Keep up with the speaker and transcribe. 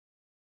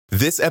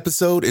This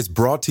episode is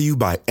brought to you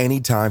by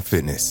Anytime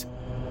Fitness.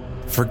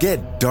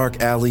 Forget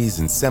dark alleys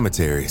and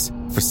cemeteries.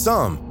 For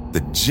some,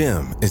 the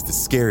gym is the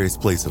scariest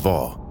place of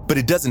all, but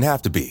it doesn't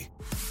have to be.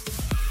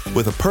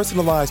 With a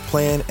personalized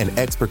plan and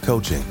expert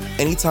coaching,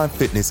 Anytime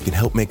Fitness can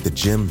help make the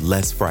gym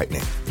less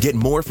frightening. Get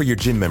more for your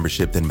gym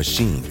membership than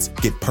machines.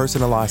 Get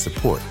personalized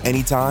support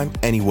anytime,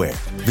 anywhere.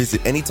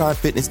 Visit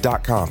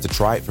AnytimeFitness.com to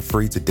try it for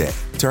free today.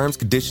 Terms,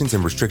 conditions,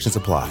 and restrictions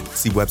apply.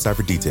 See website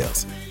for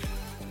details.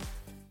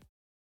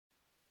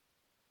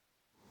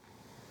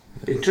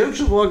 In terms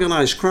of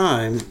organized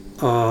crime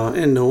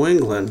in New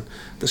England,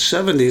 the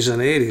 70s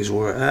and 80s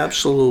were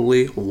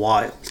absolutely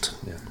wild.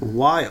 Yeah.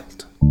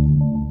 Wild.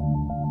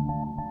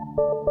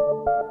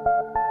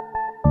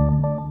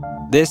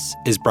 This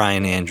is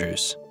Brian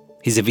Andrews.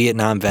 He's a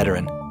Vietnam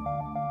veteran.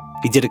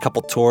 He did a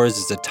couple tours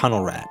as a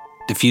tunnel rat,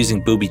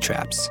 defusing booby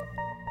traps.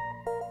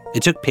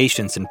 It took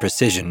patience and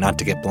precision not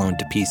to get blown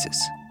to pieces.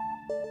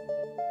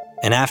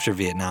 And after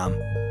Vietnam,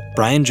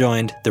 Brian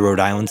joined the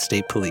Rhode Island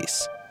State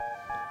Police.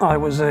 I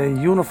was a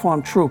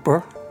uniformed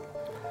trooper,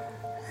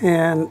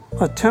 and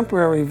a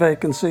temporary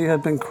vacancy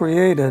had been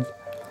created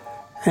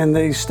in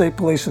the State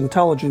Police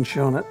Intelligence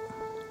Unit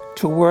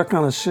to work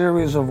on a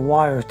series of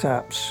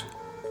wiretaps,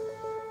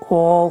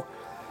 all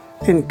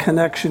in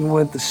connection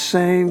with the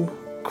same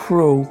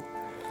crew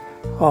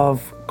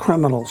of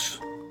criminals.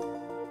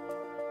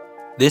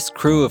 This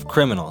crew of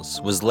criminals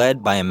was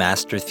led by a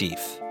master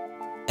thief,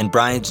 and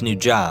Brian's new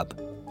job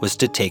was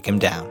to take him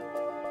down.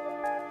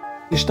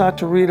 You start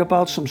to read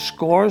about some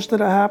scores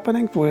that are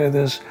happening where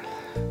there's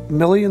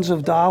millions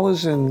of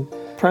dollars in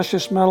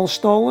precious metal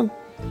stolen.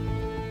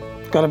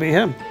 It's got to be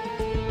him.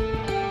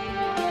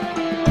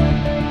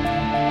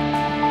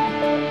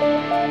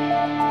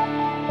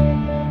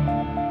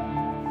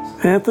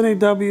 Anthony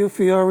W.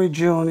 Fiore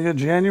Jr.,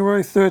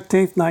 January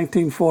 13th,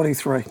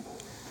 1943.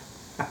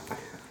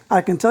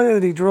 I can tell you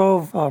that he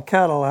drove a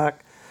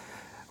Cadillac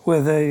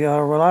with a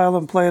Rhode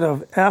Island plate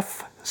of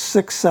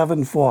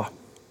F674.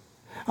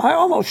 I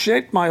almost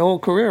shaped my whole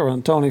career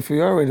on Tony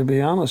Fiore, to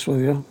be honest with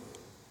you.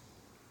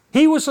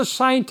 He was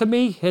assigned to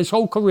me his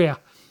whole career.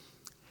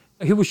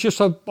 He was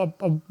just a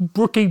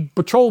rookie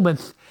patrolman.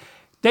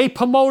 They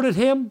promoted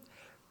him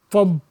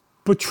from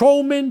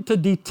patrolman to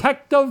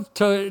detective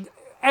to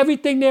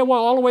everything there,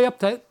 all the way up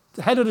to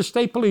head of the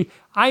state police.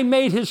 I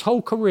made his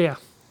whole career.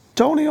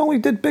 Tony only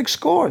did big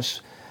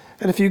scores.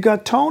 And if you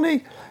got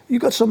Tony, you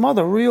got some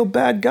other real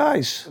bad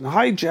guys, and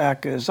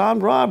hijackers,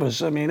 armed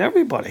robbers, I mean,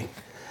 everybody.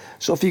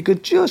 So if you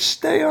could just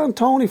stay on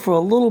Tony for a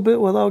little bit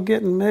without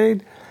getting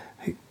made,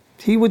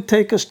 he would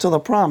take us to the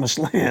promised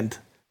land.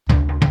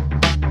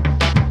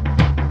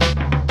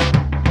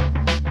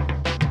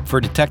 For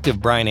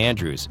Detective Brian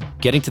Andrews,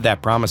 getting to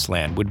that promised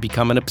land would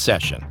become an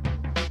obsession.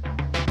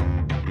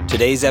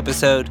 Today's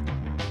episode,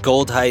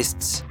 gold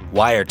heists,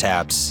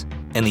 wiretaps,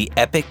 and the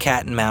epic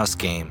cat and mouse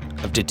game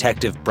of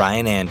Detective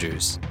Brian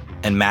Andrews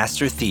and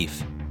master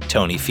thief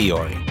Tony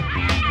Fiore.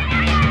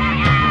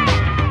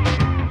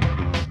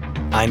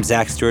 I'm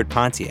Zach Stewart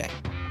Pontier.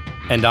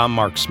 And I'm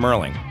Mark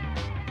Smerling.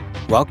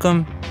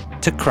 Welcome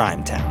to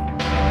Crime Town.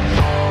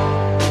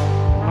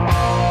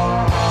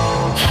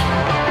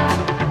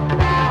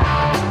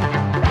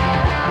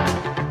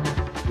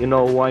 You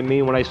know what I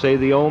mean when I say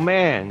the old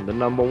man, the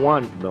number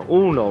one, the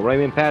uno,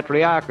 Raymond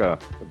Patriarca,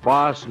 the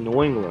boss in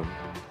New England.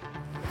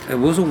 It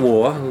was a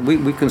war.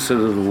 We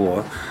considered it a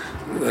war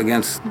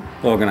against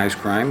organized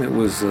crime. It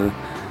was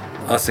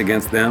us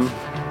against them.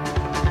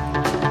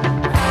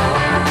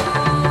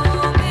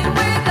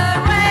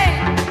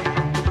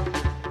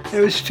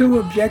 There was two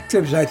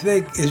objectives, I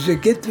think, is to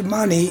get the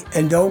money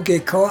and don't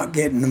get caught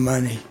getting the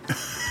money.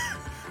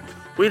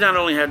 We not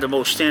only had the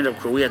most stand-up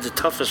crew, we had the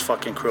toughest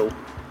fucking crew.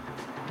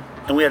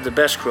 And we had the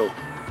best crew.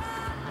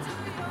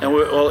 And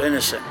we're all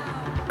innocent.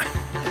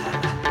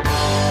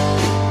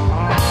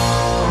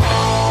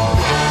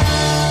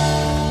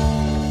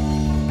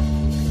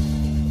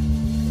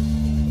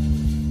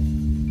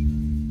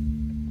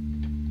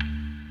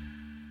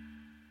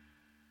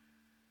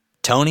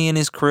 Tony and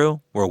his crew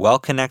were well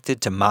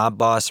connected to mob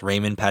boss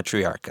Raymond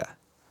Patriarca.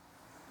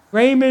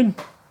 Raymond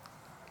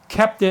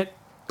kept it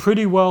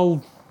pretty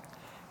well,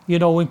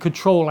 in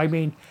control. I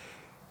mean,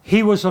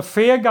 he was a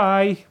fair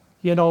guy,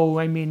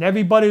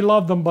 everybody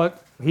loved him,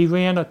 but he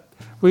ran a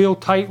real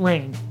tight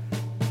rein.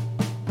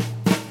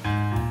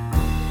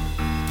 I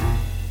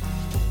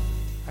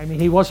mean,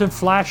 he wasn't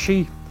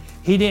flashy.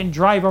 He didn't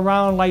drive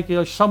around like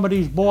some of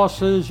these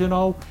bosses,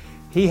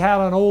 He had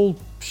an old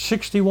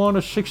 61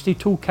 or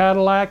 62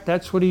 Cadillac.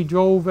 That's what he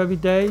drove every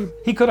day.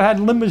 He could have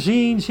had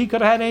limousines. He could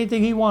have had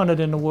anything he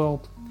wanted in the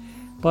world.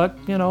 But,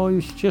 he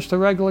was just a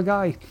regular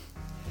guy.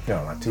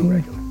 No, not too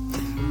regular.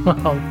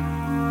 Well,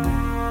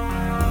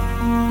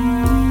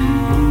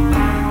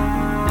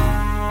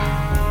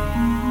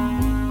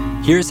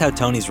 here's how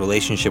Tony's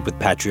relationship with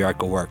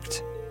Patriarca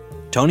worked.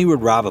 Tony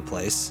would rob a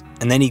place,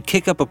 and then he'd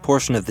kick up a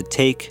portion of the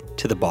take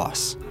to the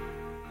boss.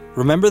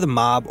 Remember the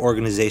mob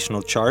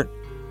organizational chart?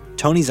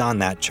 Tony's on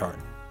that chart,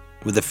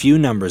 with a few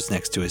numbers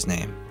next to his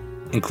name,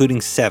 including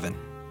 7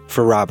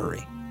 for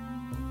robbery.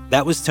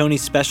 That was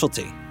Tony's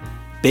specialty,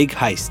 big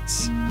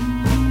heists.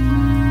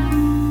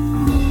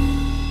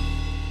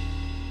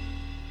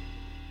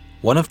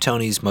 One of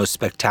Tony's most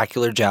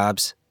spectacular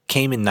jobs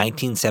came in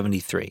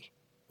 1973,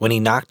 when he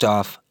knocked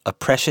off a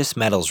precious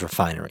metals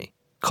refinery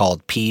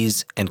called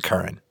Pease and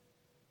Curran.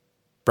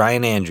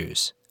 Brian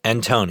Andrews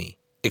and Tony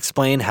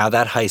explain how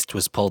that heist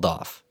was pulled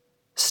off,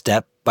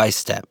 step by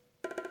step.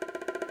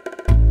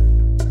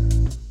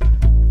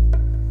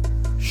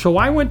 So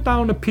I went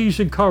down to Pease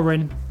and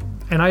Curran,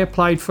 and I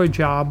applied for a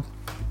job.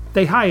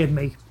 They hired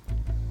me.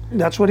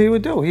 That's what he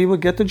would do. He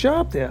would get the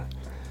job there,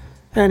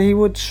 and he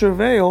would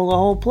surveil the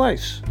whole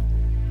place.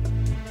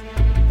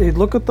 He'd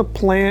look at the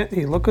plant,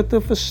 he'd look at the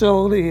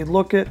facility, he'd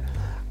look at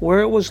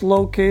where it was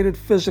located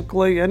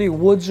physically, any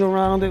woods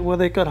around it where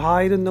they could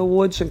hide in the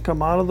woods and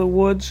come out of the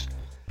woods.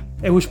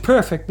 It was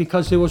perfect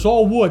because it was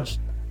all woods.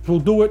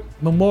 We'll do it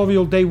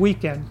Memorial Day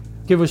weekend,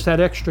 give us that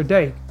extra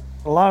day.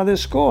 A lot of their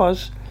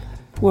scores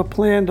were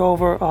planned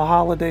over a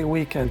holiday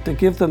weekend to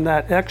give them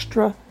that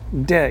extra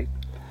day.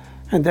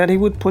 And then he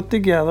would put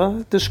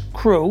together this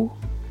crew.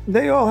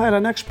 They all had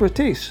an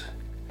expertise.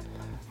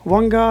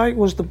 One guy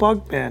was the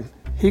bug man.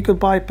 He could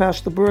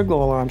bypass the burglar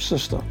alarm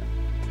system.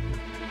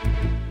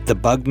 The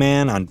bug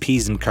man on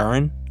Pease and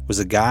Curran was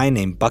a guy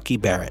named Bucky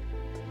Barrett.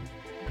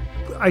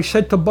 I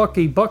said to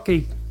Bucky,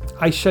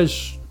 I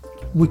says,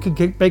 we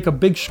could make a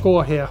big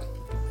score here.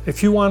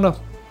 If you want to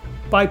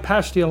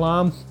bypass the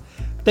alarm,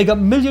 they got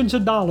millions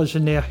of dollars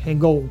in there in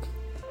gold.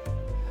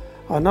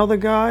 Another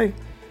guy,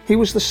 he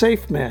was the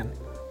safe man.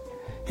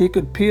 He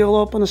could peel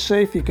open a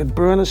safe, he could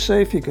burn a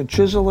safe, he could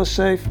chisel a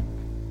safe.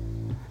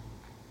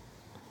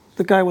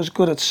 The guy was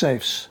good at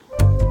safes.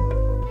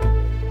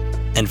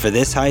 And for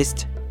this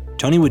heist,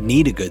 Tony would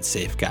need a good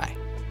safe guy,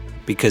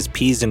 because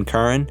Pease and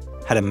Curran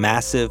had a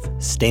massive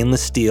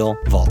stainless steel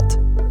vault.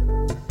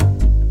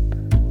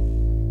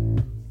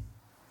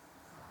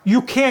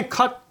 You can't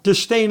cut the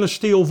stainless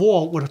steel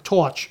vault with a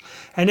torch,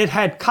 and it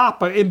had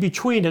copper in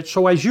between it,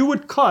 so as you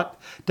would cut,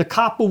 the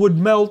copper would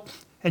melt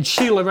and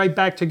seal it right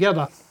back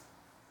together.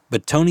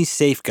 But Tony's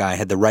safe guy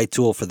had the right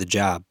tool for the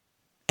job,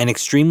 an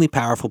extremely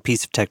powerful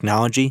piece of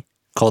technology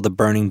called a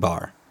burning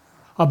bar.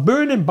 A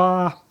burning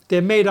bar,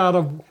 they're made out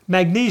of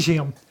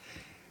magnesium.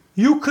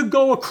 You could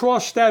go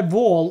across that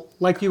vault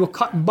like you were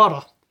cutting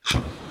butter.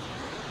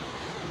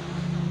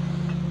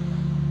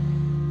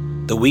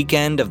 The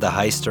weekend of the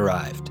heist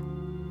arrived.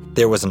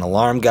 There was an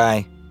alarm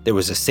guy, there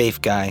was a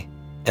safe guy,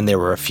 and there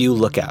were a few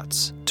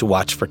lookouts to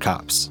watch for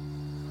cops.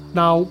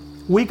 Now,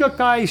 we got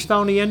guys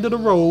down the end of the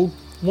road,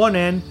 one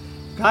end,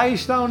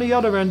 guys down the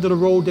other end of the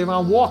road, they're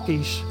on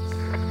walkies.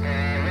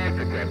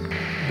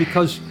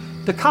 Because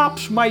the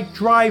cops might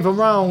drive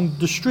around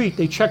the street,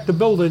 they check the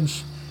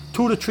buildings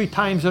 2 to 3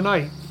 times a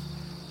night.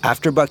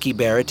 After Bucky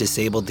Barrett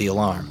disabled the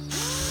alarm,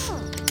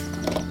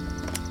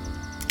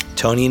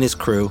 Tony and his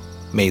crew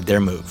made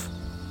their move.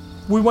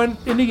 We went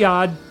in the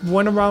yard,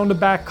 went around the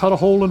back, cut a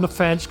hole in the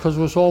fence because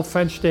it was all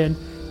fenced in.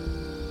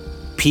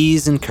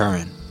 Pease and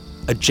Curran,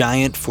 a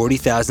giant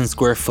 40,000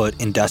 square foot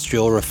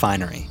industrial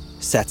refinery,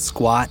 sat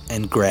squat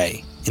and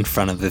gray in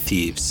front of the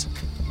thieves.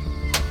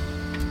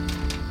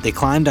 They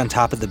climbed on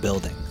top of the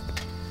building.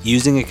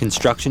 Using a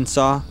construction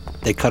saw,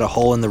 they cut a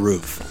hole in the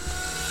roof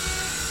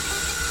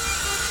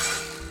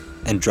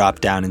and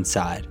dropped down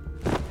inside.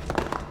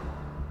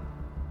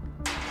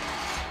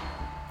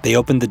 They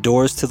opened the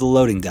doors to the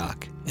loading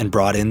dock and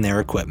brought in their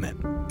equipment.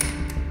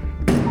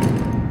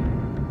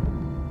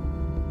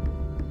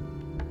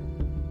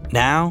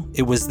 Now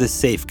it was the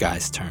safe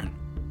guy's turn.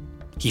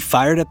 He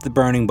fired up the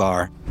burning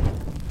bar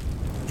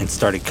and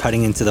started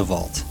cutting into the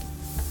vault.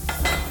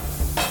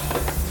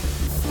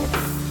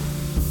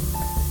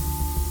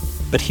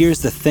 But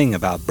here's the thing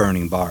about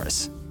burning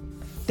bars.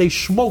 They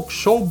smoke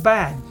so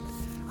bad.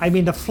 I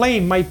mean, the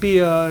flame might be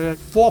 4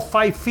 or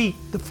 5 feet.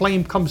 The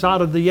flame comes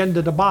out of the end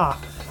of the bar.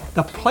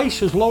 The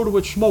place is loaded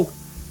with smoke.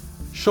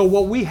 So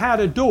what we had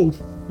to do,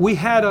 we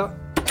had to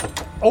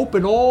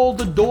open all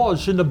the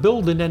doors in the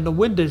building and the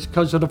windows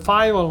because of the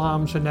fire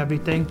alarms and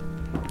everything.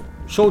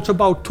 So it's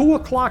about 2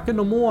 o'clock in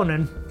the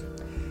morning.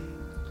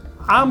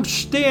 I'm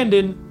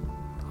standing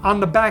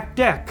on the back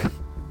deck.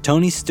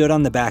 Tony stood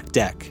on the back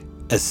deck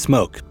as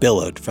smoke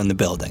billowed from the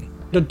building.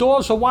 The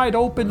doors are wide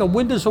open, the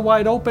windows are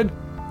wide open.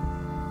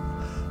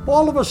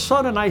 All of a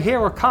sudden I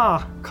hear a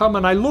car come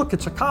and I look,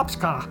 it's a cop's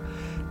car.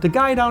 The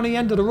guy down the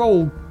end of the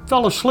road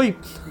fell asleep.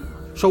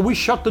 So we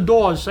shut the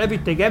doors,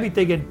 everything,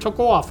 and took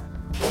off.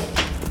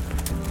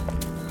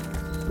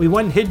 We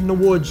went and hid in the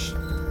woods.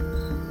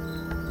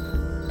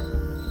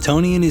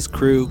 Tony and his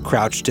crew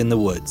crouched in the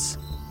woods.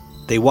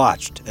 They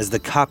watched as the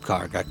cop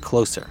car got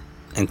closer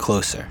and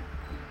closer.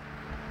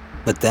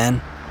 But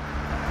then,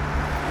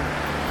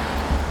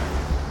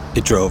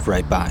 it drove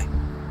right by.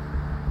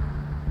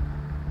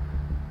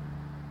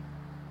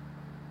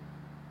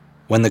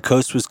 When the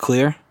coast was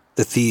clear,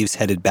 the thieves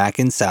headed back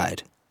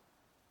inside.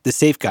 The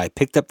safe guy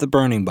picked up the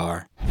burning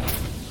bar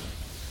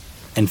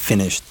and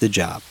finished the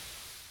job.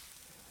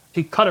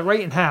 He cut it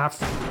right in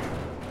half,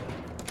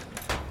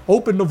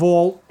 opened the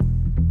vault,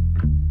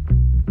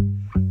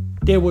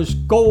 there was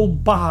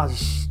gold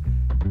bars.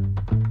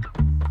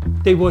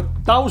 They were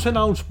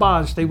 1,000-ounce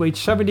bars. They weighed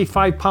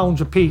 75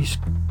 pounds apiece.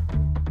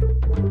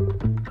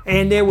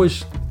 And there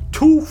was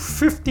 2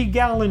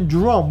 50-gallon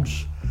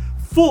drums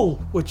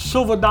full with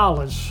silver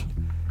dollars.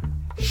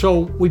 So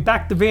we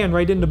backed the van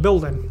right in the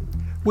building.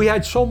 We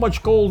had so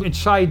much gold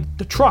inside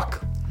the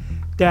truck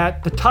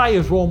that the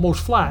tires were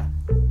almost flat.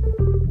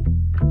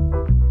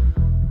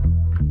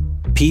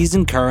 Pease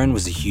and Curran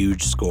was a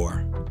huge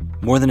score,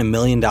 more than $1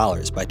 million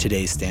by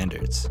today's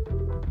standards.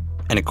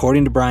 And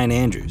according to Brian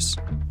Andrews,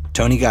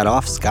 Tony got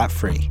off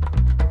scot-free.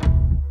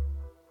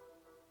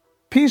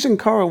 Pease and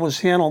Curran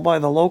was handled by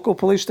the local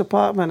police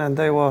department, and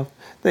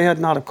they had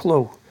not a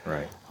clue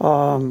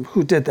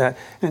who did that.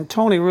 And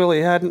Tony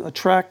really hadn't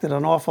attracted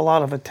an awful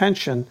lot of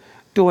attention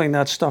doing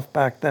that stuff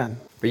back then.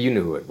 But you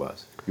knew who it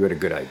was. You had a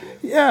good idea.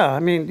 Yeah, I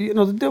mean,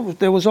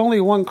 there was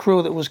only one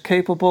crew that was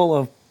capable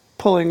of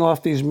pulling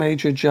off these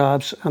major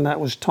jobs, and that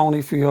was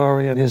Tony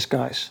Fiore and his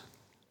guys.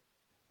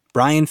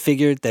 Brian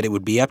figured that it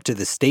would be up to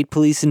the State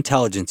Police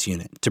Intelligence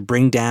Unit to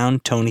bring down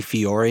Tony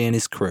Fiore and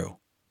his crew.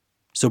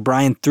 So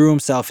Brian threw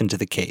himself into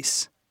the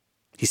case.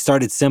 He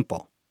started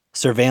simple,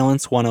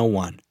 Surveillance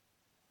 101,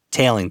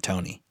 tailing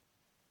Tony.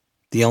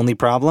 The only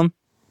problem?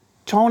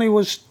 Tony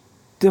was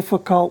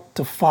difficult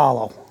to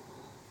follow.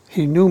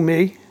 He knew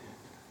me,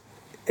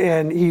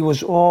 and he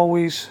was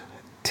always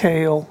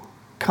tail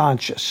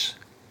conscious.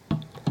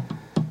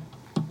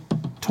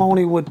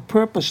 Tony would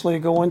purposely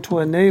go into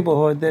a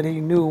neighborhood that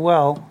he knew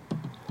well,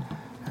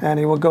 and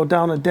he would go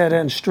down a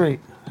dead-end street,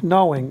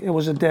 knowing it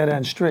was a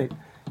dead-end street.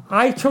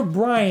 I took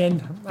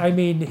Brian,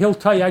 he'll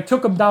tell you, I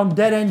took him down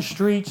dead-end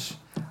streets.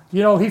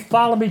 He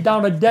followed me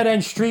down a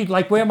dead-end street,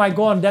 like, where am I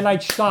going? Then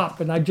I'd stop,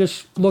 and I'd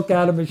just look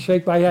at him and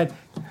shake my head.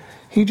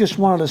 He just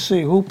wanted to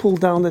see who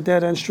pulled down the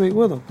dead-end street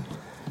with him.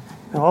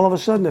 And all of a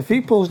sudden, if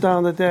he pulls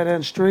down the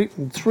dead-end street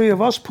and 3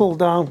 of us pull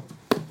down,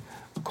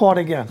 caught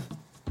again.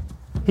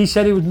 He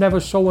said he was never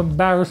so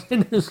embarrassed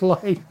in his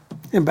life.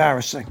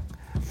 Embarrassing,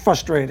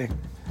 frustrating.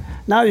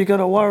 Now you got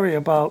to worry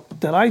about,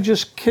 did I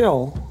just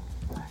kill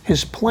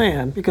his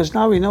plan? Because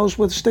now he knows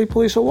where the state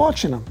police are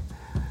watching him.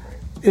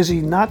 Is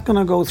he not going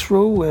to go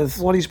through with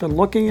what he's been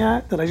looking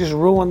at? Did I just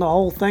ruin the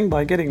whole thing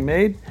by getting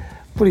made?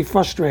 Pretty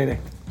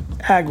frustrating,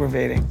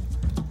 aggravating.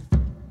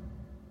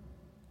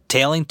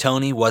 Tailing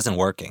Tony wasn't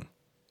working,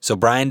 so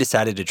Brian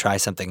decided to try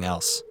something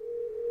else,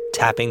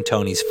 tapping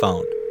Tony's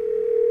phone.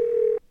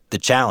 The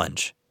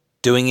challenge,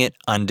 doing it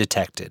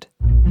undetected.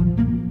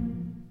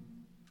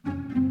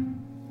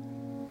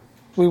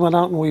 We went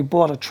out and we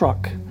bought a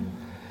truck,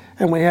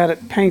 and we had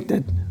it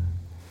painted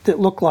that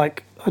looked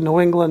like a New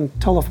England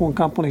telephone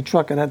company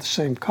truck. It had the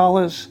same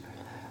colors,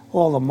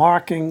 all the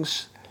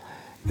markings.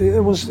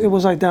 It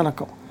was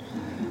identical.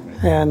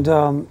 And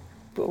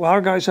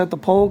our guys had the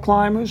pole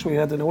climbers. We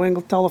had the New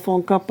England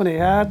telephone company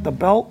had the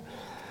belt.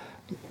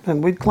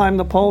 And we'd climb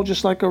the pole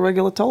just like a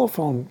regular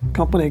telephone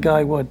company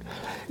guy would.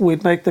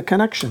 We'd make the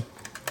connection.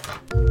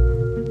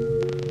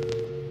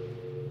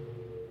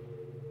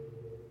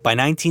 By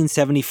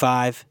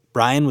 1975,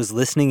 Brian was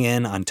listening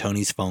in on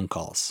Tony's phone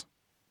calls,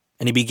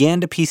 and he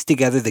began to piece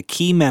together the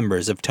key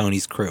members of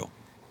Tony's crew.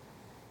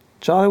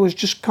 Charlie was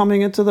just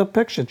coming into the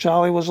picture.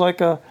 Charlie was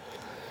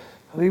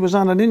he was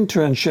on an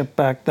internship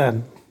back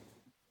then.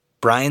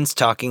 Brian's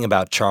talking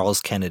about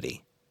Charles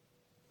Kennedy.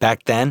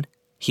 Back then,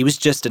 he was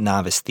just a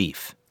novice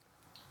thief.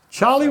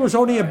 Charlie was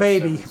only a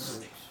baby.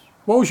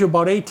 What was you,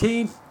 about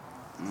 18?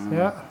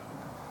 Yeah.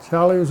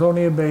 Charlie was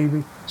only a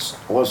baby.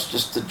 Was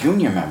just a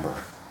junior member.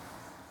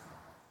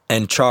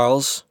 And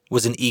Charles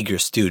was an eager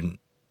student,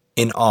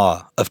 in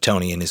awe of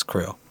Tony and his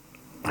crew.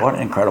 What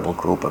an incredible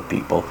group of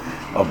people,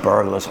 of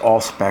burglars,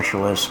 all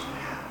specialists.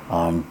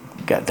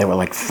 They were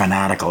like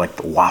fanatical, like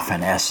the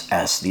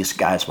Waffen-SS. These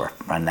guys were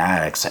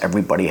fanatics.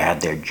 Everybody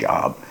had their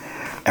job.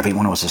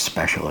 Everyone was a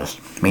specialist.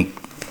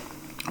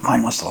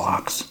 Mine was the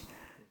locks.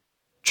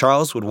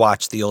 Charles would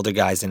watch the older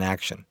guys in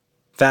action,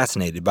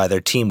 fascinated by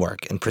their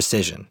teamwork and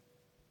precision.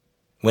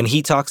 When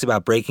he talks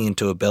about breaking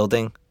into a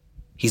building,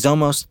 he's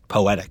almost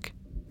poetic.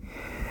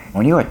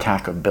 When you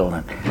attack a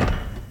building,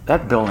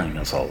 that building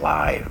is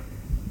alive.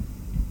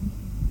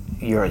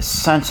 Your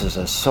senses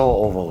are so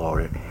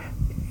overloaded.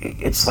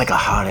 It's like a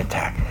heart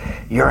attack.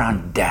 You're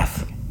on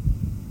death.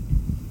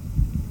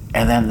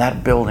 And then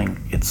that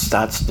building, it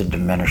starts to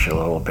diminish a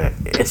little bit.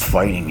 It's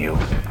fighting you.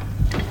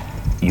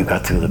 You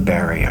got through the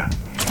barrier.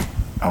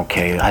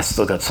 Okay, I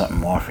still got something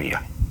more for you.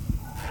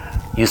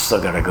 You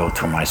still got to go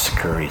through my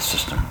security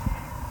system.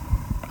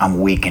 I'm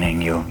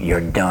weakening you.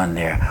 You're done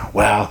there.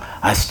 Well,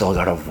 I still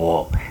got a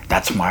vault.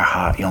 That's my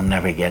heart. You'll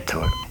never get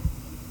to it.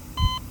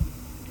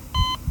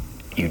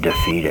 You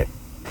defeat it.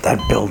 That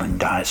building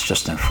dies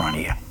just in front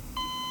of you.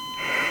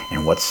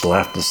 And what's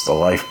left is the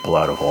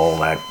lifeblood of all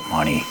that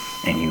money.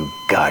 And you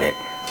got it.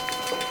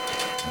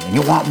 And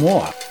you want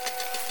more.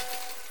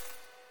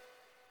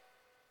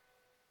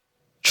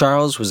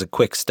 Charles was a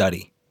quick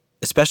study,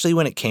 especially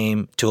when it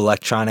came to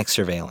electronic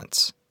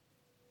surveillance.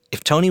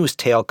 If Tony was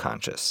tail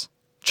conscious,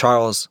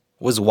 Charles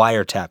was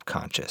wiretap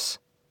conscious.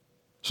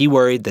 He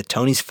worried that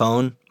Tony's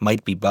phone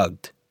might be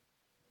bugged.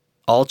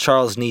 All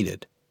Charles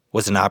needed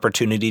was an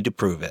opportunity to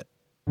prove it.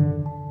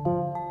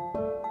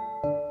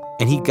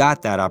 And he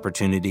got that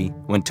opportunity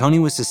when Tony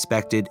was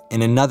suspected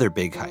in another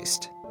big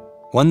heist,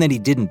 one that he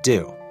didn't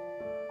do,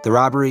 the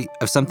robbery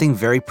of something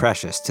very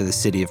precious to the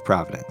city of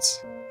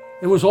Providence.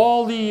 It was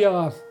all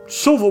the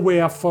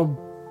silverware from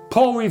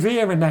Paul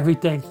Revere and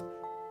everything.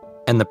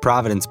 And the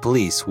Providence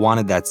police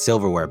wanted that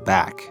silverware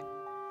back.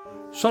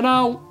 So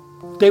now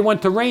they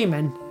went to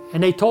Raymond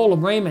and they told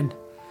him, Raymond,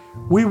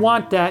 we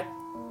want that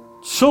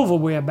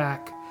silverware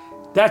back.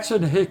 That's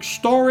an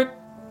historic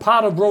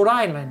part of Rhode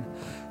Island.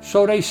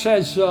 So they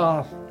says,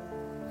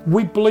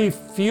 we believe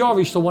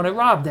Fiori's the one that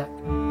robbed it.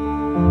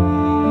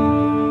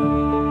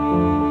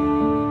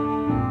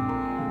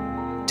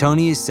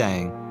 Tony is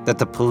saying that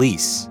the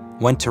police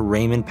went to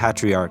Raymond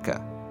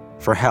Patriarca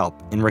for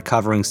help in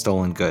recovering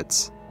stolen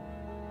goods.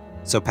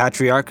 So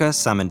Patriarca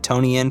summoned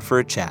Tony in for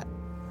a chat.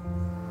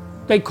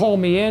 They called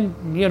me in,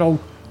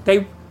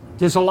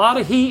 there's a lot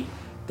of heat.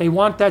 They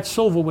want that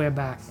silverware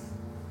back.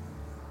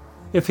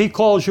 If he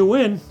calls you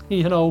in,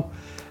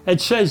 and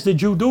says,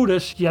 did you do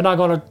this? You're not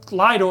going to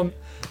lie to him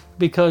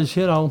because,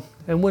 it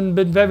wouldn't have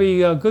been very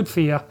good for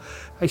you.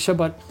 I said,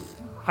 but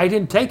I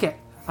didn't take it.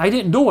 I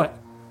didn't do it.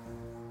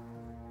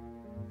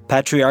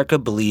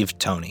 Patriarca believed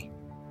Tony.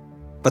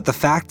 But the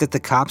fact that the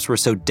cops were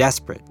so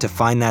desperate to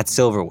find that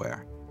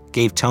silverware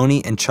gave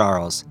Tony and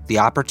Charles the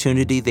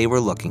opportunity they were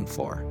looking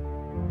for.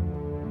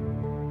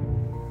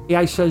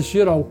 I says,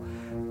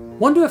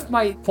 wonder if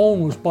my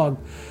phone was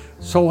bugged.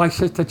 So I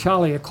said to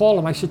Charlie, I called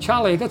him. I said,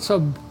 Charlie, I got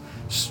some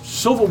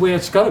silverware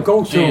it's got to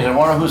go to. Geez, I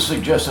wonder who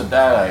suggested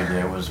that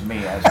idea. It was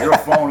me. As your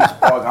phone is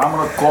bugged, I'm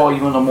going to call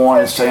you in the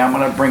morning and say I'm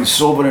going to bring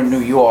silver to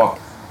New York.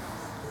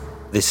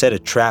 They set a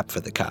trap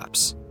for the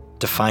cops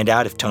to find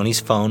out if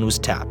Tony's phone was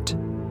tapped.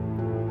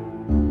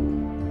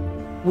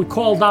 We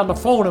called on the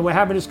phone and we're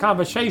having this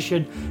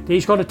conversation that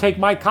he's going to take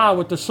my car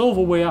with the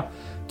silverware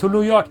to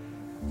New York.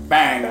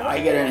 Bang,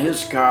 I get in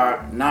his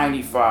car,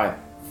 95,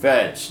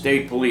 Fed,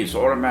 state police,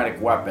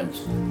 automatic weapons.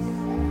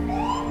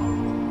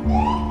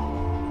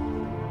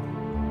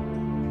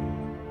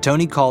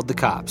 Tony called the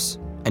cops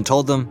and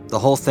told them the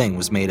whole thing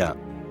was made up.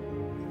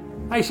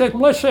 I said,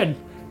 listen,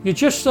 you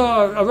just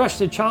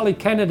arrested Charlie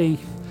Kennedy.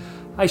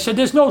 I said,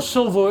 there's no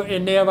silver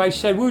in there. I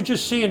said, we were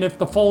just seeing if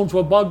the phones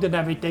were bugged and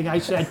everything. I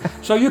said,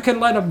 so you can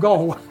let him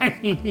go. I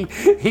mean,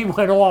 he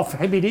went off.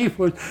 I mean, he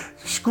was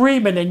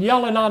screaming and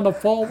yelling on the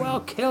phone, we'll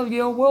kill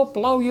you, we'll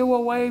blow you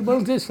away, we'll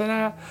this and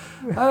that.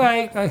 All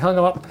right, I hung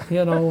up,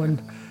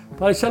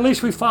 but I said, at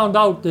least we found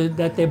out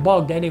that they're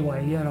bugged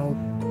anyway,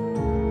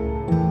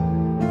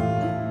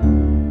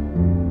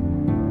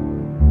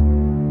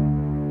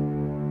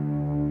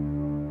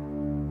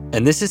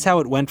 And this is how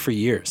it went for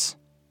years.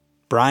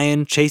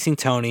 Brian chasing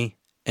Tony,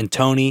 and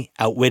Tony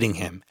outwitting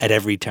him at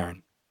every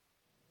turn.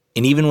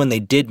 And even when they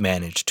did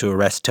manage to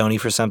arrest Tony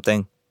for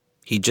something,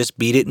 he just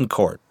beat it in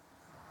court.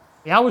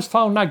 I was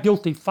found not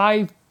guilty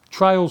 5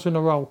 trials in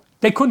a row.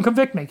 They couldn't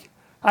convict me.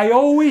 I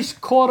always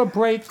caught a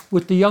break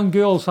with the young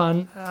girls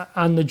on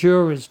the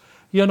juries,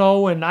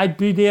 and I'd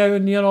be there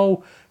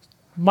in,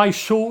 my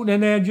suit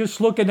and they're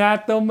just looking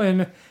at them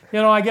and,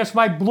 I guess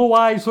my blue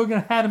eyes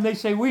looking at them, they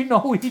say, we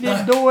know he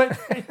didn't do it.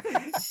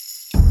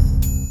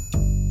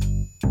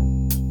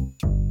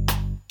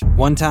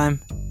 One time,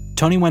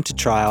 Tony went to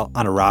trial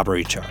on a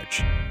robbery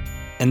charge.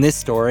 And this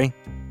story,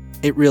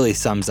 it really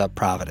sums up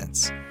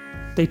Providence.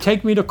 They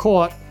take me to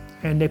court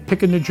and they're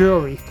picking the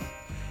jury.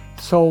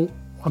 So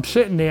I'm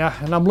sitting there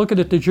and I'm looking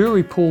at the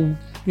jury pool,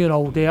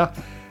 there,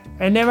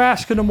 and they're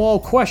asking them all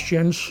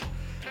questions.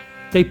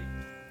 They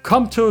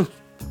come to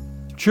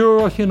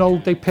juror,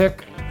 they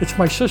pick, it's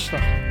my sister.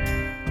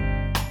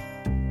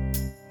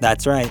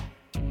 That's right.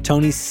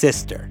 Tony's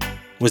sister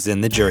was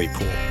in the jury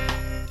pool.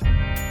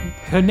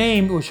 Her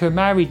name was her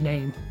married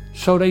name.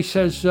 So they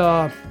says,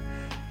 do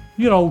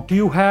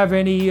you have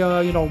any,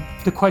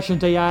 the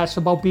questions they asked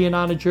about being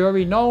on a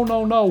jury?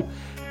 No.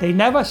 They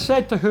never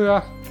said to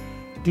her,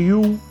 do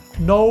you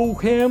know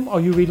him? Are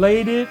you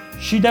related?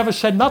 She never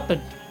said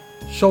nothing.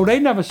 So they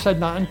never said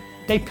nothing.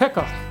 They pick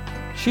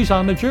her. She's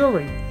on the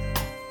jury.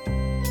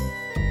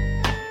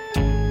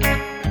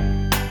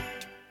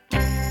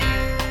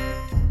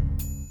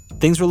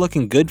 Things were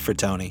looking good for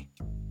Tony,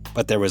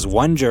 but there was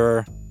one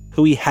juror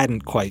who he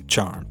hadn't quite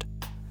charmed.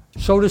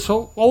 So this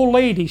old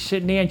lady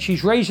sitting there and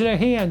she's raising her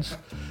hands.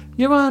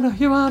 Your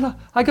Honor,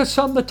 I got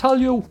something to tell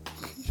you.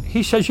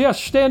 He says,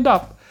 yes, stand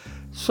up.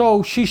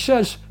 So she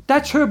says,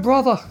 that's her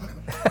brother.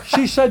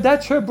 She said,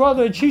 that's her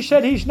brother, and she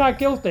said he's not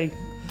guilty.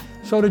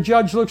 So the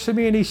judge looks at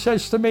me and he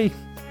says to me,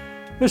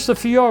 Mr.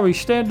 Fiori,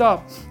 stand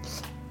up.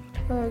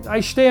 I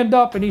stand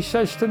up and he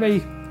says to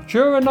me,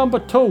 juror number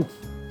 2,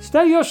 is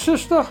that your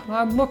sister?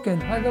 I'm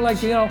looking, I go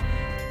like,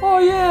 oh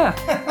yeah.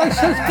 I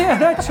said, yeah,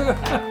 that's her.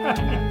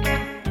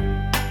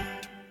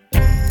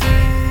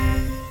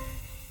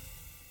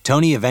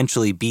 Tony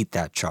eventually beat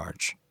that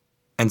charge.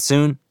 And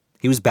soon,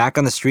 he was back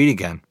on the street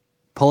again,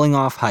 pulling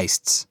off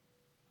heists.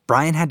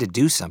 Brian had to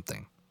do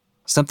something.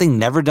 something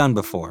never done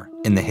before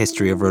in the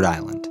history of Rhode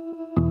Island.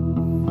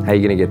 How are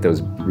you going to get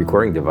those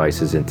recording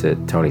devices into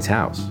Tony's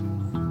house?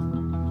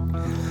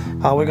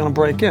 How are we going to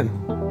break in?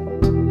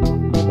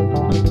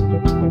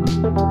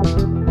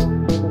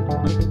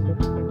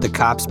 The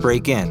cops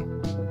break in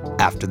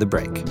after the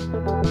break.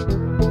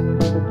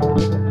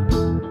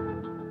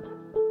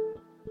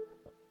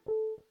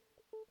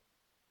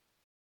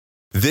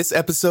 This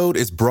episode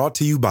is brought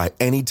to you by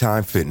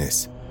Anytime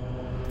Fitness.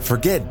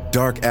 Forget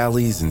dark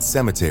alleys and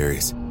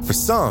cemeteries. For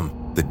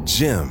some, the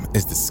gym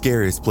is the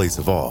scariest place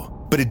of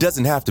all, but it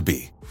doesn't have to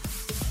be.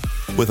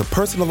 With a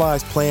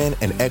personalized plan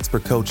and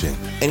expert coaching,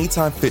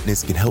 Anytime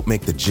Fitness can help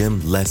make the gym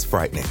less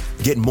frightening.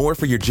 Get more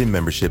for your gym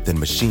membership than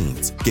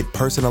machines. Get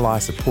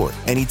personalized support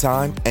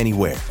anytime,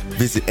 anywhere.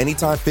 Visit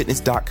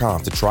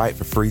AnytimeFitness.com to try it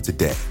for free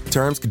today.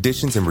 Terms,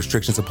 conditions, and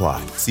restrictions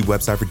apply. See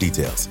website for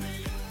details.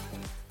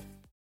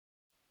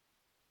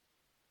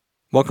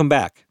 Welcome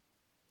back.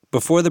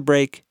 Before the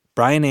break,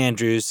 Brian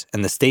Andrews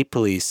and the state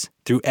police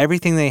threw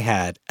everything they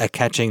had at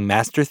catching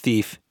master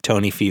thief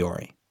Tony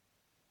Fiore.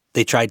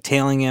 They tried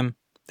tailing him,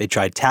 they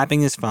tried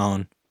tapping his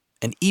phone,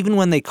 and even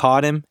when they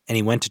caught him and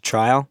he went to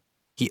trial,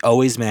 he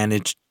always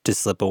managed to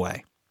slip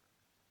away.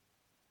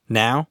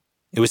 Now,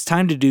 it was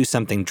time to do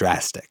something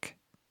drastic.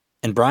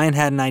 And Brian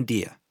had an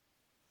idea: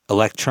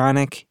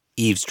 electronic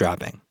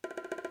eavesdropping.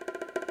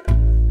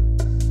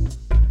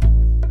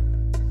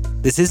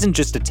 This isn't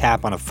just a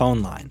tap on a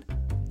phone line.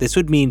 This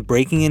would mean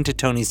breaking into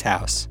Tony's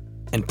house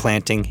and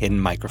planting hidden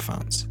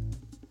microphones.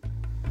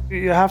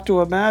 You have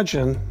to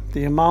imagine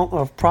the amount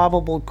of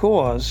probable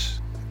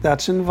cause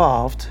that's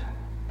involved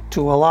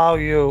to allow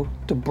you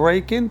to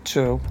break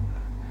into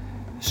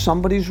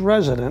somebody's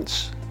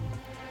residence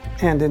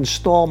and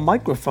install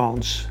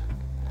microphones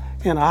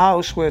in a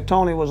house where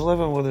Tony was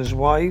living with his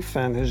wife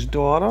and his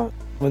daughter.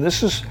 Well,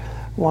 this is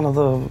one of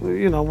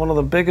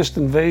the biggest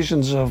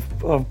invasions of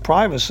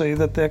privacy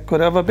that there could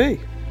ever be.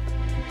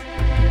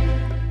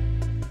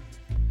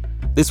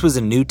 This was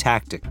a new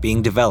tactic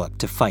being developed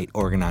to fight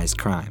organized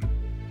crime,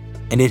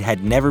 and it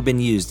had never been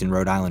used in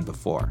Rhode Island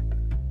before.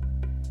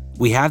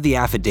 We have the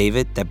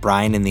affidavit that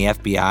Brian and the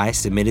FBI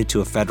submitted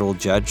to a federal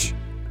judge.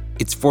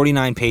 It's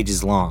 49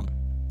 pages long,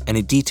 and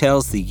it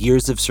details the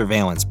years of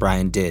surveillance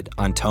Brian did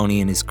on Tony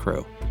and his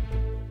crew.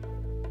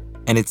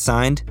 And it's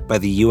signed by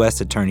the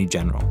U.S. Attorney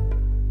General.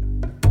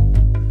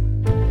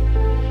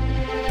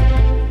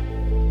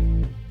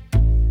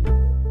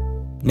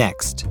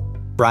 Next,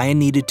 Brian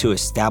needed to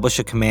establish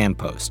a command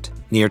post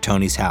near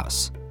Tony's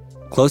house,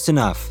 close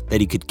enough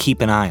that he could keep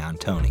an eye on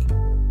Tony.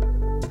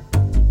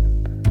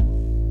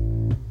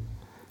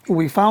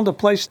 We found a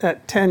place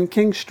at 10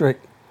 King Street.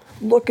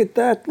 Look at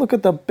that. Look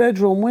at the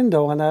bedroom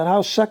window on that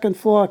house, second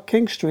floor,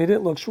 King Street. It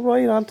looks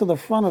right onto the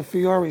front of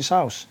Fiore's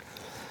house.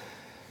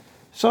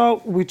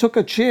 So we took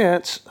a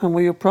chance and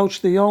we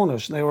approached the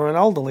owners. They were an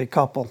elderly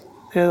couple.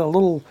 They had a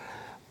little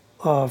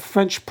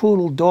French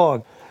poodle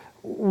dog.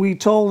 We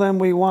told them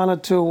we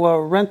wanted to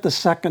rent the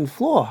second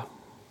floor.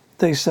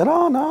 They said,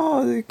 "Oh,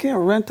 no, you can't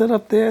rent it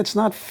up there. It's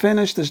not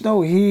finished. There's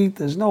no heat.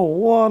 There's no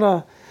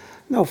water,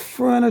 no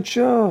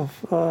furniture,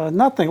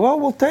 nothing." Well,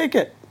 we'll take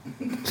it.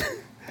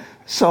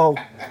 So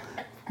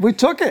we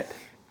took it.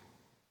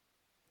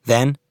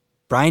 Then,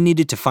 Brian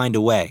needed to find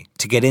a way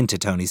to get into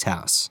Tony's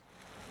house.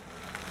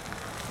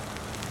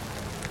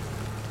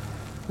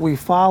 We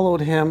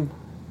followed him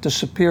to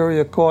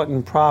Superior Court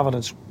in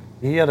Providence.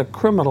 He had a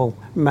criminal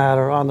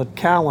matter on the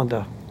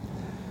calendar,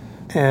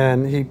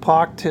 and he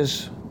parked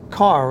his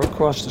car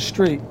across the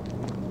street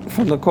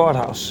from the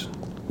courthouse.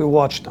 We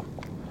watched him.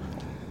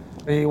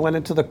 He went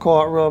into the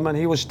courtroom and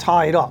he was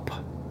tied up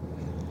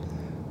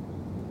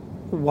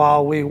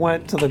while we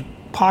went to the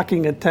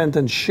parking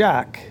attendant's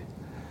shack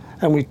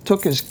and we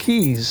took his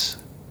keys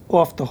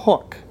off the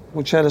hook,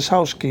 which had his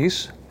house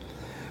keys.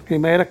 He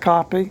made a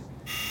copy,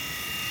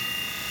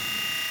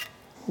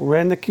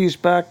 ran the keys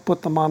back,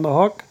 put them on the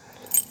hook.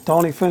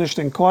 Tony finished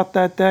in court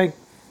that day.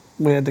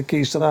 We had the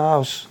keys to the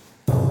house.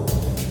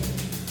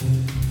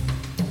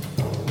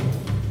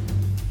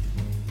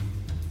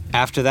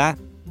 After that,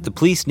 the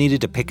police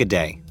needed to pick a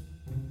day.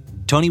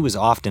 Tony was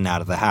often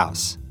out of the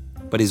house,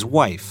 but his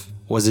wife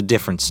was a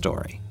different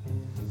story.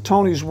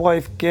 Tony's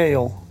wife,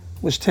 Gail,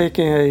 was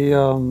taking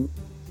a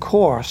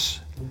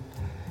course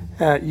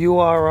at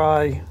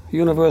URI,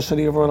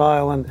 University of Rhode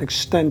Island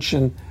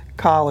Extension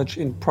College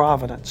in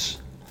Providence.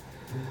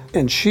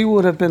 And she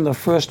would have been the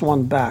first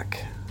one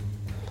back.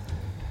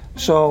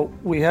 So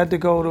we had to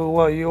go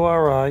to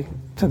URI,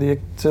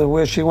 to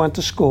where she went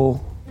to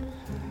school.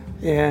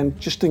 And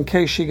just in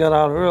case she got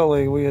out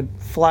early, we had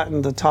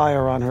flattened the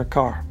tire on her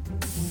car.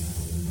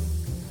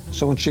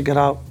 So when she got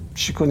out,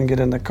 she couldn't get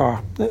in the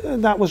car.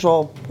 That was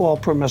all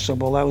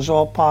permissible. That was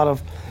all part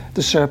of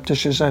the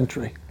surreptitious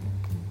entry.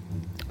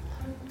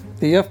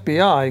 The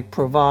FBI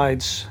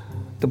provides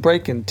the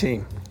break-in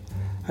team.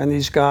 And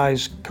these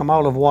guys come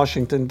out of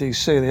Washington,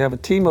 D.C. They have a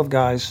team of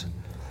guys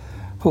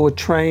who are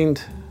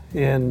trained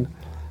in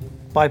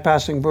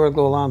bypassing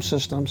burglar alarm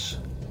systems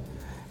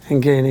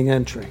and gaining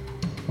entry.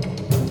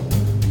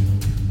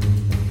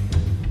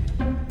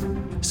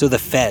 So the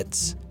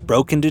feds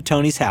broke into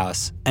Tony's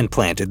house and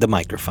planted the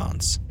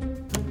microphones.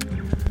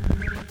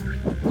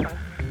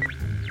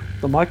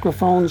 The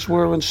microphones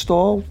were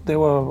installed. They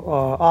were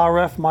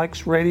RF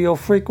mics, radio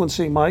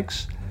frequency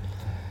mics.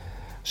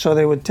 So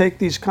they would take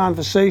these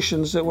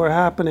conversations that were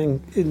happening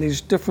in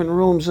these different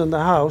rooms in the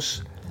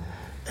house,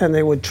 and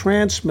they would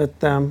transmit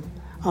them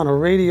on a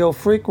radio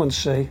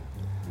frequency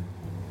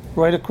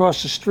right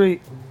across the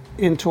street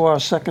into our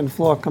second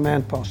floor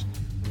command post.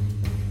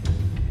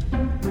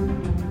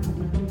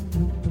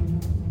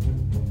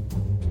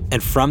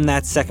 And from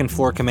that second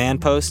floor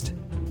command post,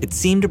 it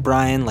seemed to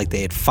Brian like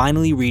they had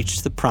finally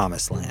reached the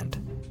promised land.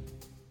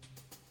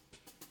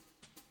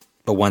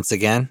 But once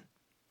again,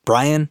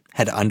 Brian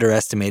had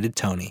underestimated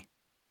Tony.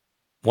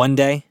 One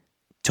day,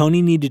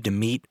 Tony needed to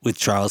meet with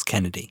Charles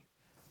Kennedy.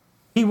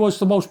 He was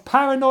the most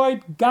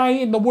paranoid guy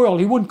in the world.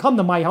 He wouldn't come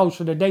to my house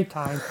in the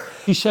daytime.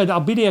 He said,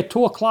 I'll be there at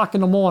 2 o'clock in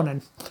the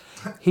morning.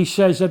 He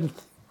says, and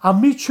I'll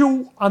meet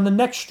you on the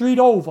next street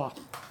over.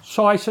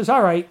 So I says,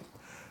 all right.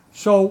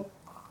 So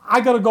I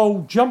got to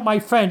go jump my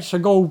fence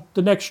and go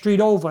the next street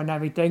over and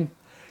everything.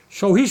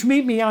 So he's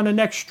meeting me on the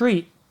next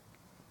street.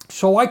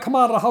 So I come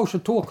out of the house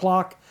at 2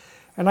 o'clock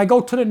and I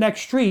go to the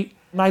next street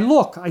and I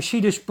look, I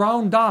see this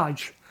brown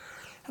Dodge.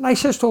 And I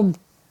says to him,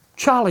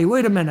 Charlie,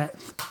 wait a minute.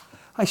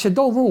 I said,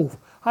 don't move.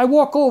 I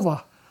walk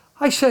over.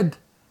 I said,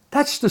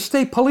 that's the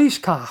state police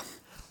car.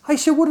 I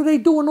said, what are they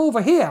doing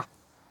over here?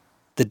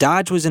 The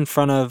Dodge was in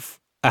front of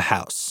a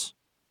house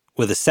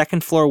with a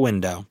second floor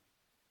window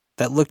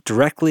that looked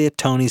directly at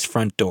Tony's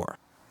front door.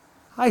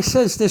 I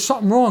says, there's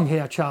something wrong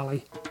here,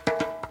 Charlie.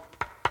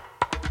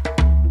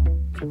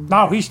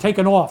 Now he's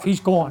taken off. He's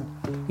gone.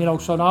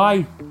 So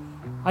now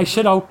I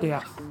sit out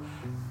there.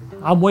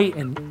 I'm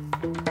waiting.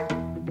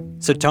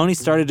 So Tony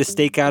started to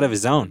stake out of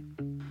his own,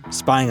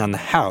 spying on the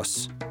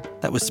house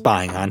that was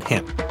spying on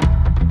him.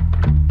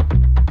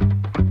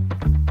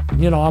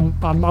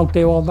 I'm out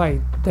there all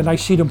night. Then I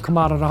see them come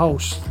out of the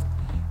house.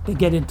 They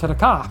get into the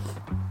car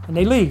and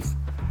they leave.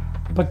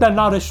 But then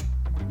now there's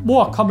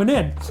more coming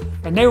in.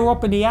 And they were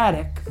up in the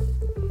attic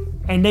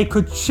and they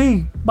could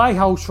see my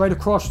house right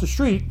across the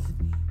street.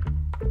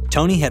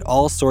 Tony had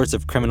all sorts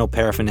of criminal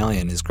paraphernalia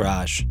in his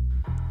garage.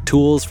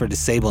 Tools for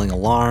disabling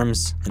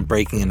alarms and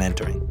breaking and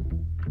entering.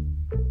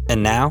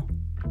 And now,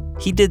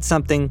 he did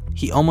something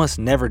he almost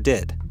never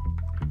did.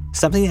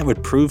 Something that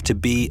would prove to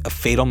be a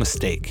fatal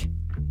mistake.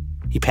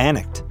 He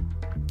panicked.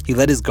 He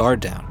let his guard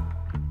down.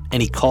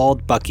 And he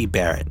called Bucky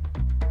Barrett,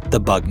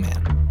 the bug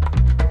man.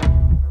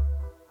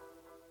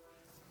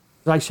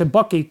 I said,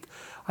 Bucky,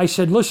 I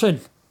said,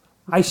 listen,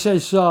 I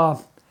says, the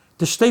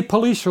state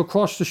police are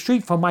across the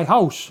street from my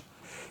house.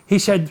 He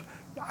said,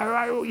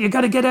 you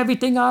got to get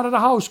everything out of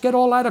the house, get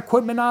all that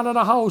equipment out of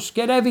the house,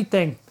 get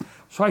everything.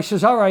 So I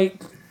says, all right,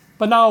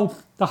 but now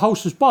the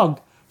house is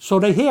bugged, so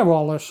they hear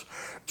all this.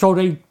 So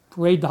they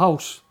raid the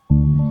house.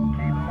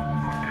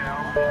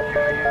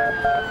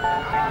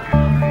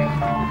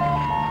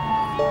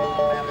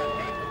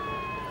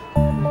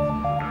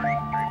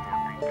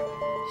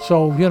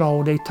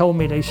 So, they told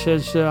me, they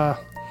says,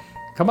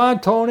 come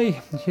on,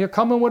 Tony, you're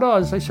coming with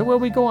us. I said, where are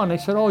we going? They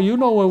said, oh, you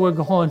know where we're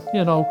going,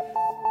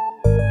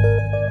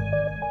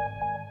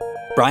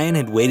 Brian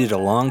had waited a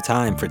long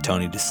time for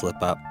Tony to slip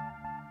up,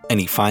 and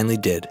he finally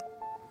did.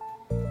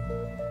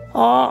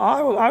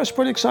 I was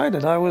pretty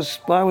excited. I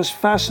was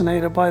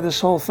fascinated by this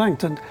whole thing.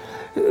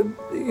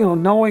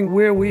 Knowing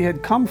where we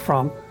had come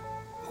from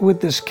with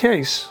this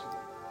case,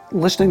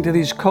 listening to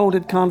these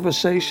coded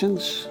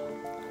conversations,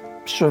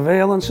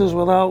 surveillances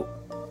without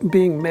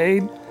being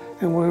made,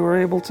 and we were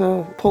able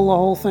to pull the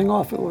whole thing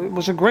off. It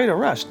was a great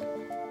arrest.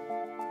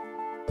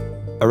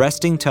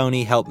 Arresting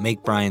Tony helped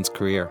make Brian's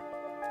career.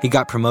 He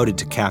got promoted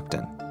to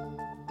captain.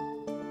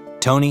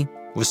 Tony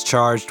was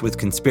charged with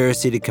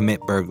conspiracy to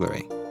commit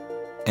burglary.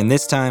 And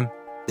this time,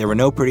 there were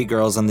no pretty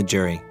girls on the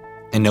jury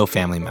and no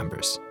family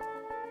members.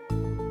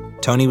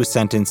 Tony was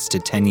sentenced to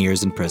 10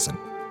 years in prison.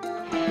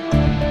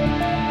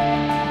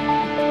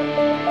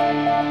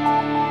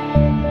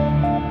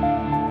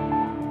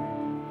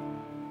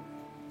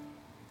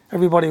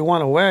 Everybody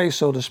went away,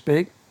 so to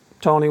speak.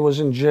 Tony was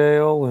in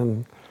jail,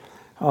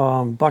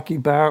 and Bucky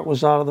Barrett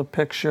was out of the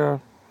picture.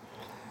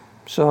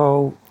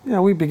 So,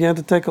 we began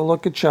to take a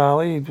look at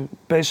Charlie.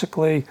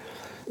 Basically,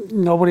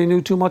 nobody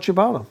knew too much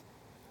about him.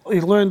 He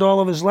learned all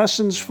of his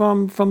lessons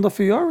from the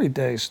Fiore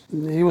days.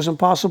 He was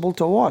impossible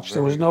to watch.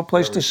 There was no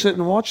place to sit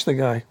and watch the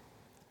guy.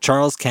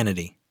 Charles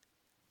Kennedy.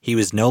 He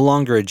was no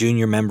longer a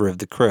junior member of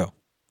the crew.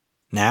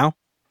 Now,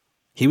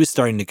 he was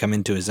starting to come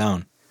into his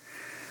own.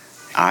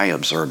 I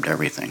observed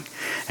everything,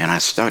 and I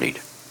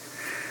studied.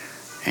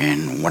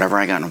 And whatever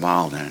I got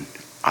involved in,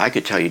 I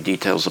could tell you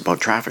details about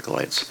traffic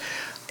lights.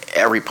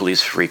 Every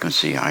police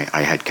frequency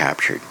I had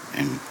captured.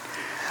 And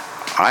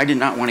I did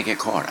not want to get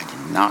caught. I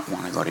did not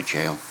want to go to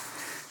jail.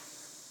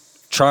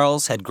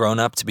 Charles had grown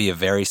up to be a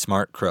very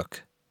smart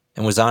crook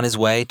and was on his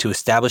way to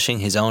establishing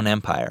his own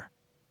empire,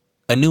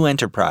 a new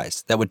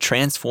enterprise that would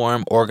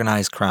transform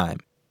organized crime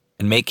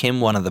and make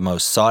him one of the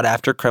most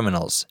sought-after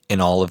criminals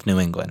in all of New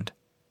England.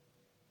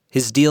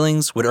 His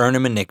dealings would earn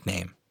him a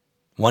nickname,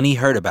 one he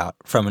heard about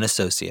from an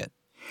associate.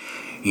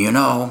 You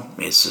know,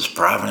 it says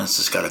Providence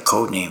has got a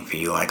code name for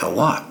you. I go,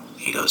 what?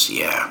 He goes,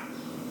 yeah.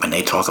 When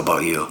they talk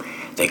about you,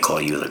 they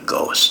call you the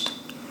Ghost.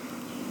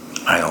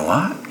 I go,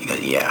 what? He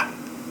goes, yeah.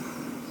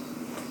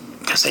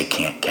 Because they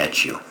can't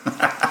catch you.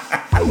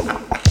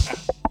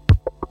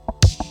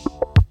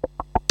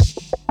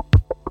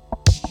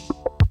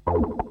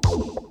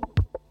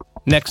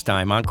 Next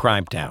time on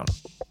Crimetown.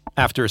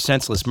 After a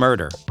senseless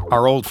murder,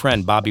 our old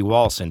friend Bobby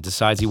Walson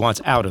decides he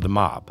wants out of the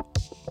mob.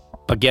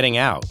 But getting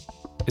out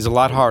is a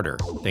lot harder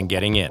than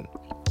getting in.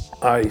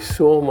 I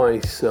saw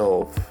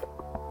myself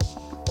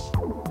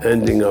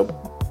ending up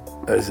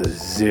as a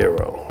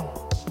zero.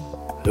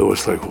 It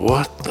was like,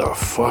 what the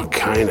fuck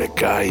kind of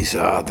guys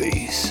are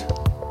these?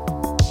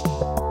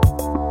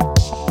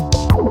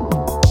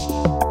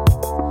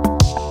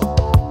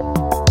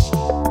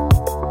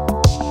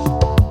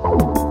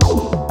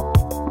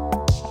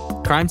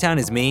 Crimetown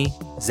is me,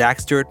 Zach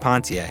Stewart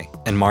Pontier,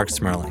 and Mark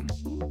Smerling.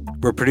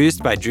 We're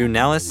produced by Drew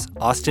Nellis,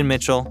 Austin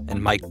Mitchell,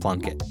 and Mike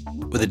Plunkett,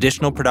 with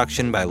additional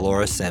production by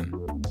Laura Sim.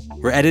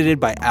 We're edited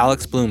by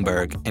Alex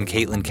Bloomberg and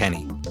Caitlin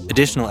Kenny.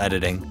 Additional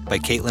editing by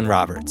Caitlin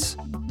Roberts.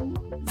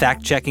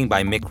 Fact-checking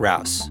by Mick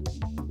Rouse.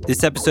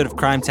 This episode of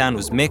Crimetown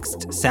was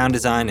mixed, sound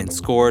designed, and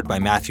scored by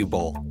Matthew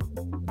Bohl.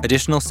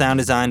 Additional sound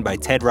design by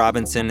Ted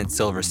Robinson at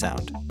Silver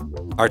Sound.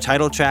 Our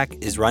title track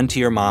is Run to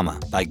Your Mama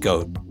by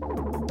Goat.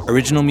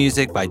 Original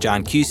music by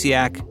John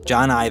Cusiak,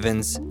 John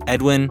Ivins,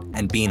 Edwin,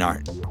 and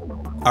Beanart.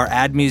 Our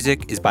ad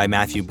music is by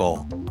Matthew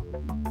Bohl.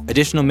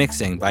 Additional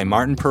mixing by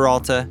Martin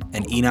Peralta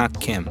and Enoch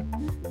Kim.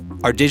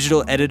 Our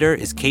digital editor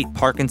is Kate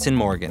Parkinson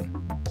Morgan.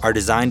 Our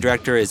design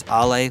director is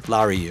Ale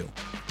Lariou.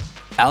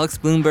 Alex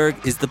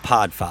Bloomberg is the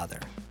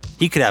podfather.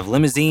 He could have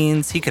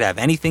limousines, he could have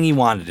anything he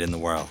wanted in the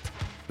world,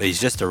 but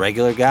he's just a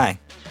regular guy.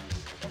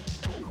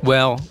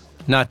 Well,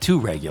 not too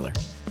regular.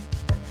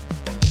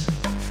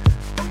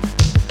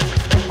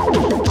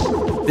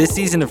 This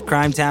season of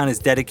Crimetown is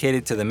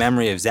dedicated to the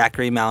memory of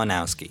Zachary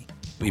Malinowski.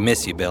 We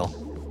miss you, Bill.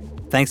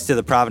 Thanks to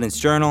the Providence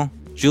Journal,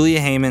 Julia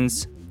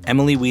Hamans,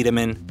 Emily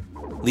Wiedemann,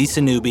 Lisa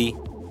Newby,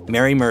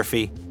 Mary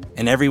Murphy,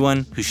 and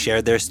everyone who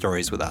shared their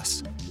stories with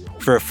us.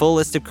 For a full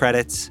list of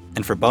credits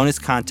and for bonus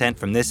content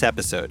from this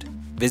episode,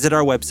 visit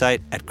our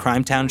website at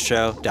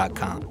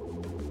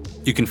crimetownshow.com.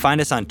 You can find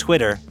us on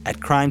Twitter at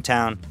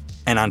Crimetown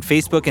and on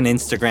Facebook and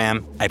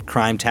Instagram at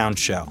Crimetown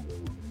Show.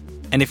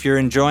 And if you're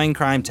enjoying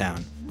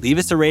Crimetown, leave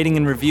us a rating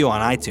and review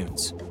on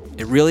iTunes.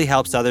 It really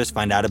helps others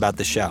find out about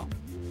the show.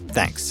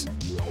 Thanks.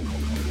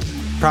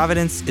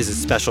 Providence is a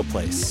special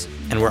place,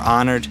 and we're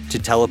honored to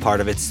tell a part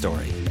of its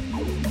story.